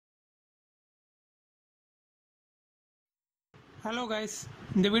Hello guys,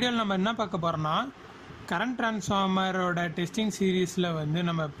 இந்த வீடியோவில் நம்ம என்ன பார்க்க போகிறோம்னா கரண்ட் ட்ரான்ஸ்ஃபார்மரோட டெஸ்டிங் சீரீஸில் வந்து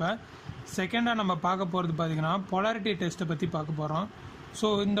நம்ம இப்போ செகண்டாக நம்ம பார்க்க போகிறது பார்த்திங்கன்னா பொலாரிட்டி டெஸ்ட்டை பற்றி பார்க்க போகிறோம். ஸோ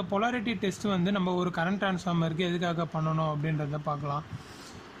இந்த பொலாரிட்டி டெஸ்ட் வந்து நம்ம ஒரு கரண்ட் ட்ரான்ஸ்ஃபார்மருக்கு எதுக்காக பண்ணணும் அப்படின்றத பார்க்கலாம்.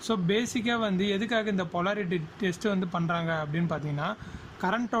 ஸோ பேசிக்காக வந்து எதுக்காக இந்த பொலாரிட்டி டெஸ்ட்டு வந்து பண்ணுறாங்க அப்படின்னு பார்த்தீங்கன்னா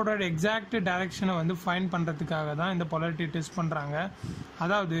கரண்ட்டோட எக்ஸாக்ட் டைரெக்ஷனை வந்து ஃபைண்ட் பண்ணுறதுக்காக தான் இந்த பொலாரிட்டி டெஸ்ட் பண்ணுறாங்க.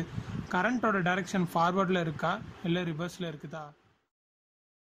 அதாவது கரண்ட்டோட டைரெக்ஷன் ஃபார்வர்டில் இருக்கா இல்லை ரிவர்ஸில் இருக்குதா.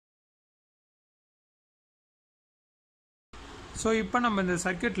 ஸோ இப்போ நம்ம இந்த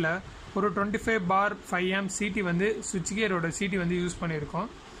சர்க்கியூட்டில் ஒரு 25/5 சிடி வந்து சுவிட்ச் கியரோட சிடி வந்து யூஸ் பண்ணியிருக்கோம்.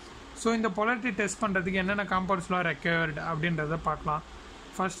 ஸோ இந்த பொலாரிட்டி டெஸ்ட் பண்ணுறதுக்கு என்னென்ன காம்பவுண்ட்ஸ்லாம் ரெக்வயர்டு அப்படின்றத பார்க்கலாம்.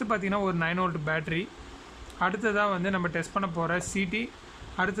 ஃபஸ்ட்டு பார்த்தீங்கன்னா ஒரு 9 வோல்ட் பேட்டரி, அடுத்ததாக வந்து நம்ம டெஸ்ட் பண்ண போகிற சிடி,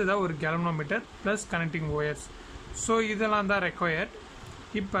 அடுத்ததாக ஒரு galvanometer plus connecting wires. So இதெல்லாம் தான் ரெக்வயர்ட்.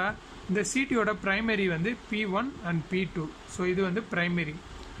 இப்போ இந்த சிடியோட ப்ரைமரி வந்து P1 அண்ட் P2. ஸோ இது வந்து ப்ரைமரி.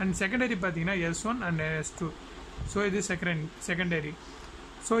 அண்ட் செகண்டரி பார்த்தீங்கன்னா S1 அண்ட் S2. ஸோ இது செகண்டரி.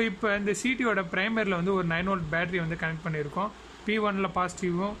 ஸோ இப்போ இந்த சிடியோட ப்ரைமரியில் வந்து ஒரு 9 வோல்ட் பேட்டரி வந்து கனெக்ட் பண்ணியிருக்கோம். P1ல்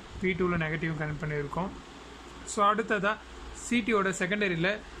பாசிட்டிவும் P2வில் நெகட்டிவும் கனெக்ட் பண்ணியிருக்கோம். ஸோ அடுத்ததாக சிடியோட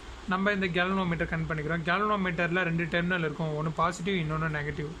செகண்டரியில் நம்ம இந்த கேல்வனோமீட்டர் கனெக்ட் பண்ணிக்கிறோம். கேல்வனோமீட்டரில் 2 டெர்மினல் இருக்கும், ஒன்று பாசிட்டிவ் இன்னொன்று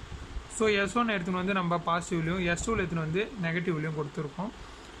நெகட்டிவ். ஸோ S1 எடுத்துன்னு வந்து நம்ம பாசிட்டிவ்லையும் S2வில் எடுத்துன்னு வந்து நெகட்டிவ்லையும் கொடுத்துருக்கோம்.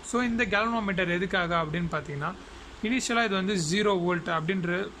 ஸோ இந்த கேல்வனோமீட்டர் எதுக்காக அப்படின்னு பார்த்தீங்கன்னா இனிஷியலாக இது வந்து 0 வோல்ட்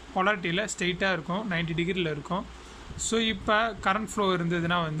அப்படின்ற பொலாரிட்டியில் ஸ்ட்ரெயிட்டாக இருக்கும், 90 டிகிரியில் இருக்கும். ஸோ இப்போ கரண்ட் ஃப்ளோ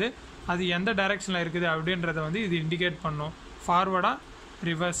இருந்ததுன்னா வந்து அது எந்த டைரெக்ஷனில் இருக்குது அப்படின்றத வந்து இது இண்டிகேட் பண்ணும், ஃபார்வர்டாக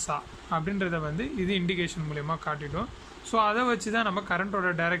ரிவர்ஸா அப்படின்றத வந்து இது இண்டிகேஷன் மூலயமா காட்டிடும். ஸோ அதை வச்சு தான் நம்ம கரண்ட்டோட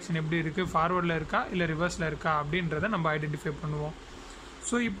டைரெக்ஷன் எப்படி இருக்குது, ஃபார்வர்டில் இருக்கா இல்லை ரிவர்ஸில் இருக்கா அப்படின்றத நம்ம ஐடென்டிஃபை பண்ணுவோம்.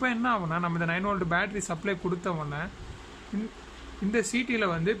 ஸோ இப்போ என்ன ஆகுனா நம்ம இந்த 9 வோல்ட் பேட்டரி சப்ளை கொடுத்த உடனே இந்த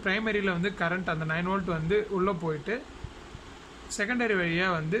சிடியில் வந்து ப்ரைமரியில் வந்து கரண்ட் அந்த 9 வோல்ட் வந்து உள்ளே போயிட்டு செகண்டரி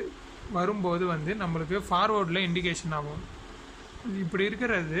வழியாக வந்து வரும்போது வந்து நம்மளுக்கு ஃபார்வர்டில் இண்டிகேஷன் ஆகும். இப்படி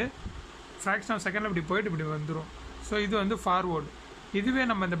இருக்கிறது ஃப்ராக்ஷன் ஆஃப் செகண்டில் இப்படி போயிட்டு இப்படி வந்துடும். ஸோ இது வந்து ஃபார்வர்டு. இதுவே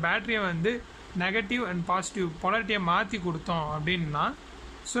நம்ம இந்த பேட்டரியை வந்து நெகட்டிவ் அண்ட் பாசிட்டிவ் பொலாரிட்டியை மாற்றி கொடுத்தோம் அப்படின்னா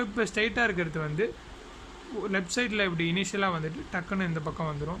ஸோ இப்போ ஸ்ட்ரைட்டாக இருக்கிறது வந்து லெஃப்ட் சைடில் இப்படி இனிஷியலாக வந்துட்டு டக்குன்னு இந்த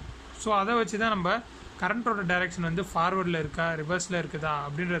பக்கம் வந்துடும். ஸோ அதை வச்சு தான் நம்ம கரண்ட்டோட டைரெக்ஷன் வந்து ஃபார்வர்டில் இருக்கா ரிவர்ஸில் இருக்குதா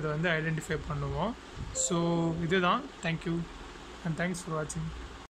அப்படின்றத வந்து ஐடென்டிஃபை பண்ணுவோம். ஸோ இதுதான். தேங்க்யூ அண்ட் தேங்க்ஸ் ஃபார் வாட்சிங்.